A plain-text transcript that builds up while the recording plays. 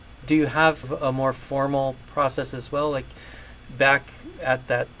Do you have a more formal process as well? Like back at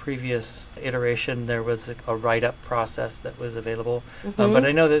that previous iteration, there was a write-up process that was available. But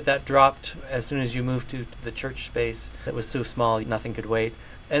I know that dropped as soon as you moved to the church space. That was so small, nothing could wait.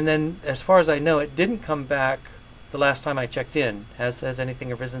 And then, as far as I know, it didn't come back the last time I checked in. Has anything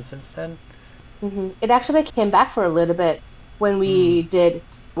arisen since then? It actually came back for a little bit when we did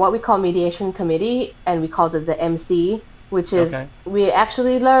what we call mediation committee, and we called it the MC, which is we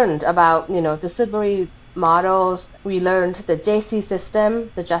actually learned about, the Sudbury models. We learned the JC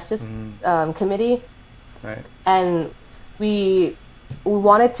system, the Justice Committee, right? And we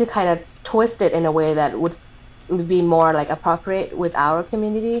wanted to kind of twist it in a way that would be more like appropriate with our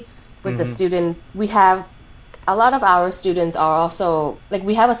community, with the students. We have a lot of our students are also like,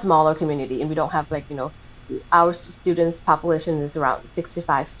 we have a smaller community, and we don't have like, our students population is around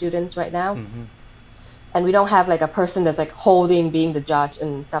 65 students right now. And we don't have like a person that's like being the judge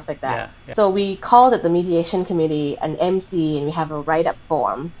and stuff like that. Yeah. So we called it the mediation committee, an MC, and we have a write-up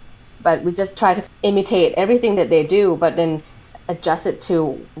form. But we just try to imitate everything that they do, but then adjust it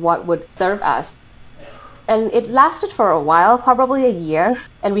to what would serve us. And it lasted for a while, probably a year.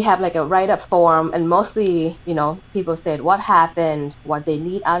 And we have like a write-up form, and mostly, people said what happened, what they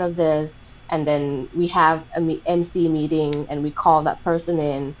need out of this. And then we have a MC meeting, and we call that person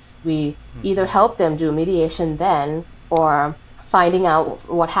in. We either help them do mediation then, or finding out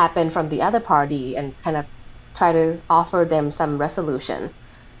what happened from the other party and kind of try to offer them some resolution.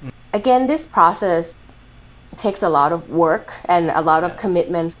 Again, this process takes a lot of work and a lot of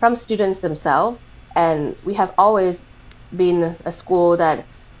commitment from students themselves. And we have always been a school that,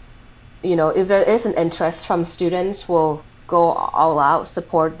 if there is an interest from students, we'll go all out,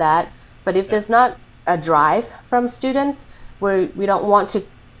 support that. But if there's not a drive from students, we don't want to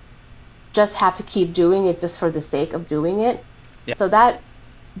just have to keep doing it just for the sake of doing it. Yeah. So that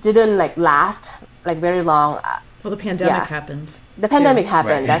didn't last very long. Well, the pandemic happened. The pandemic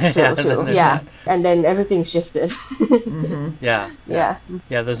happened. Right. That's true too. Yeah. And then everything shifted. Yeah.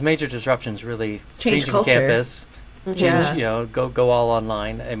 Those major disruptions really changing culture. Campus. Change, go all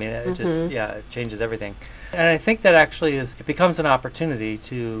online. I mean, it just it changes everything. And I think that actually it becomes an opportunity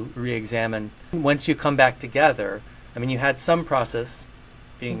to re-examine once you come back together. I mean, you had some process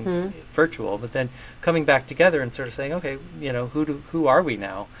being virtual, but then coming back together and sort of saying, okay, who are we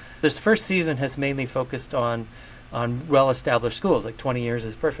now? This first season has mainly focused on well-established schools, like 20 years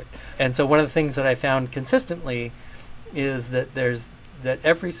is perfect. And so one of the things that I found consistently is that that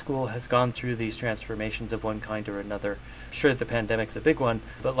every school has gone through these transformations of one kind or another. Sure, the pandemic's a big one,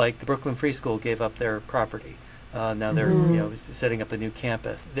 but like the Brooklyn Free School gave up their property. Now they're setting up a new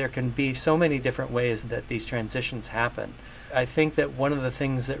campus. There can be so many different ways that these transitions happen. I think that one of the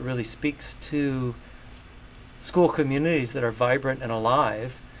things that really speaks to school communities that are vibrant and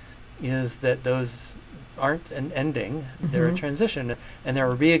alive is that those aren't an ending, they're a transition, and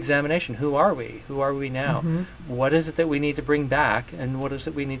they're a re-examination. Who are we? Who are we now? What is it that we need to bring back, and what is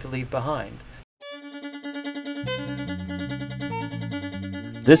it we need to leave behind?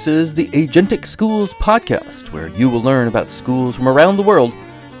 This is the Agentic Schools podcast, where you will learn about schools from around the world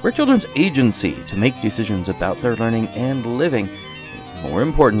where children's agency to make decisions about their learning and living is more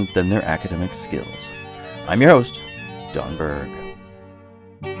important than their academic skills. I'm your host, Don Berg.